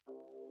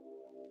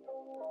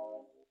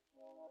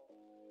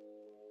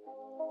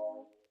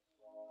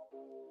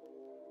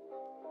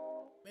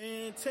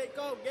Take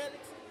off, Galaxy.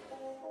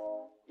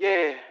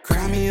 Yeah.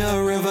 Cry me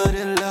a river,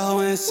 the low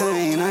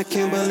insane. I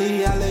can't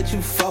believe I let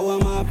you fuck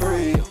with my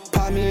brain.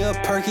 Pop me a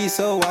perky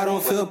so I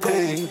don't feel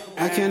pain.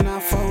 I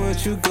cannot fuck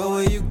with you, go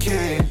where you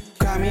can.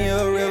 Cry me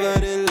a river,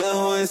 the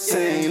low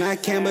insane. I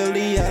can't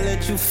believe I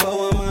let you fuck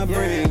with my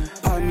brain.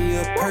 Pop me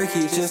a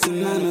perky, just a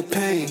none of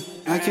pain.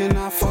 I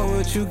cannot fuck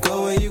with you,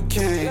 go where you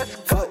can.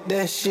 Fuck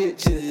that shit,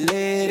 just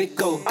let it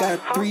go.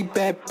 Got 3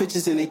 bad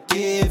bitches and they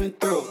giving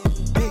throat.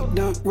 Big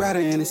dump rider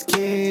in his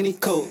candy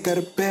coat. Got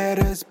a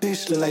badass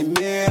bitch look like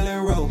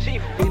Marilyn Rowe.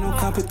 Ain't no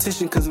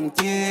competition cause I'm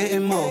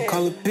getting more.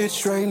 Call a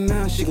bitch right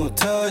now, she gon'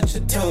 touch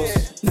your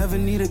toes. Never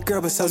need a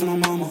girl besides my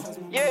mama.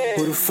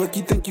 Who the fuck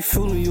you think you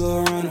fooling, you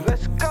around her?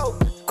 Let's go.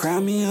 Cry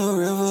me a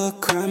river,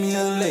 cry me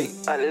a lake.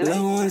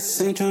 Little one ain't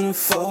tryna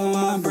fuck with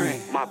my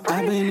brain.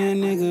 I been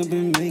that nigga,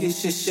 been making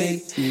shit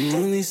shake. You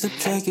only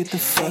subtract, get the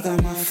fuck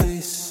out my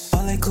face.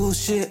 All that cool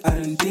shit I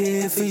done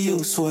did for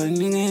you. Swear a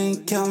nigga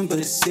ain't counting, but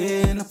it's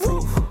in the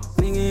proof.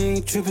 Nigga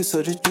ain't trippin',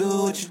 so just do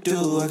what you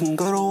do. I can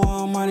go to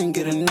Walmart and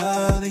get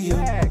another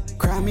you.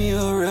 Cry me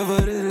a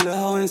river, this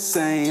low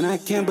insane. I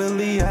can't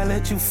believe I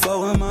let you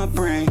fuck with my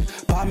brain.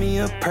 Pop me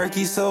a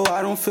perky so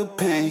I don't feel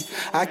pain.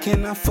 I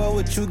cannot fuck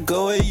with you,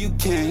 go where you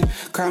can.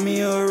 Cry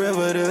me a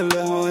river, this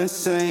low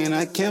insane.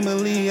 I can't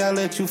believe I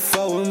let you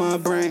fuck with my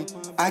brain.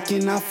 I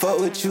cannot fuck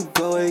with you,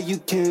 go where you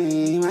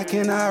can. I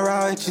cannot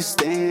ride with you,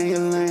 stay in your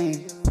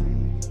lane.